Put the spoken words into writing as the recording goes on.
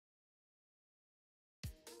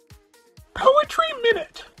Poetry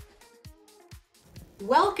Minute.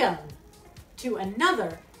 Welcome to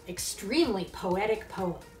another extremely poetic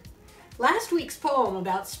poem. Last week's poem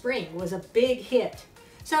about spring was a big hit,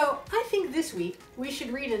 so I think this week we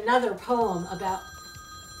should read another poem about...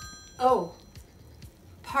 Oh,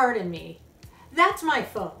 pardon me. That's my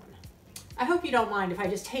phone. I hope you don't mind if I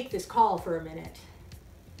just take this call for a minute.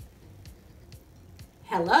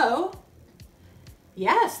 Hello?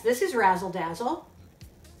 Yes, this is Razzle Dazzle.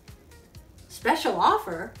 Special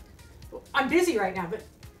offer? I'm busy right now, but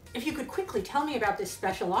if you could quickly tell me about this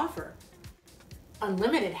special offer.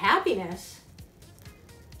 Unlimited happiness?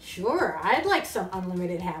 Sure, I'd like some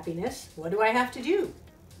unlimited happiness. What do I have to do?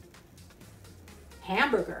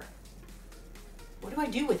 Hamburger. What do I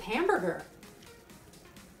do with hamburger?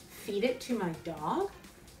 Feed it to my dog?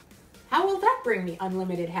 How will that bring me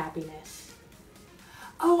unlimited happiness?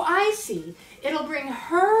 Oh, I see. It'll bring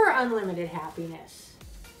her unlimited happiness.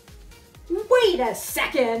 Wait a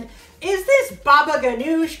second. Is this Baba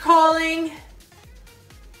Ganoush calling?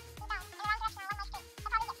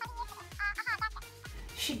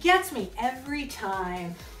 She gets me every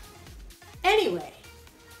time. Anyway,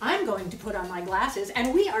 I'm going to put on my glasses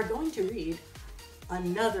and we are going to read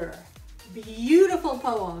another beautiful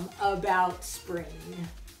poem about spring.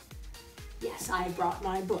 Yes, I brought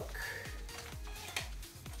my book.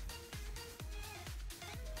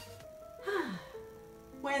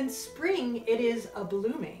 When spring it is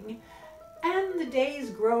a-blooming, and the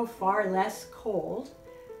days grow far less cold,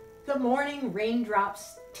 the morning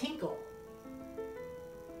raindrops tinkle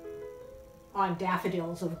on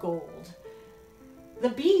daffodils of gold. The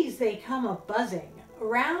bees they come a-buzzing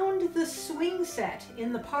around the swing set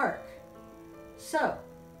in the park. So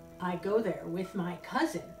I go there with my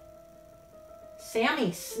cousin,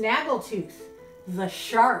 Sammy Snaggletooth, the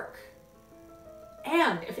shark.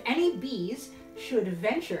 And if any bees should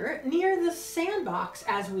venture near the sandbox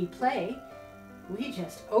as we play, we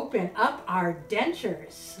just open up our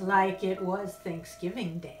dentures like it was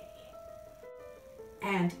Thanksgiving Day.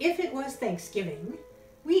 And if it was Thanksgiving,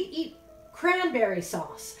 we'd eat cranberry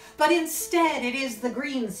sauce, but instead it is the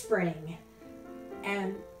green spring.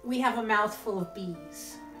 And we have a mouthful of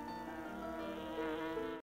bees.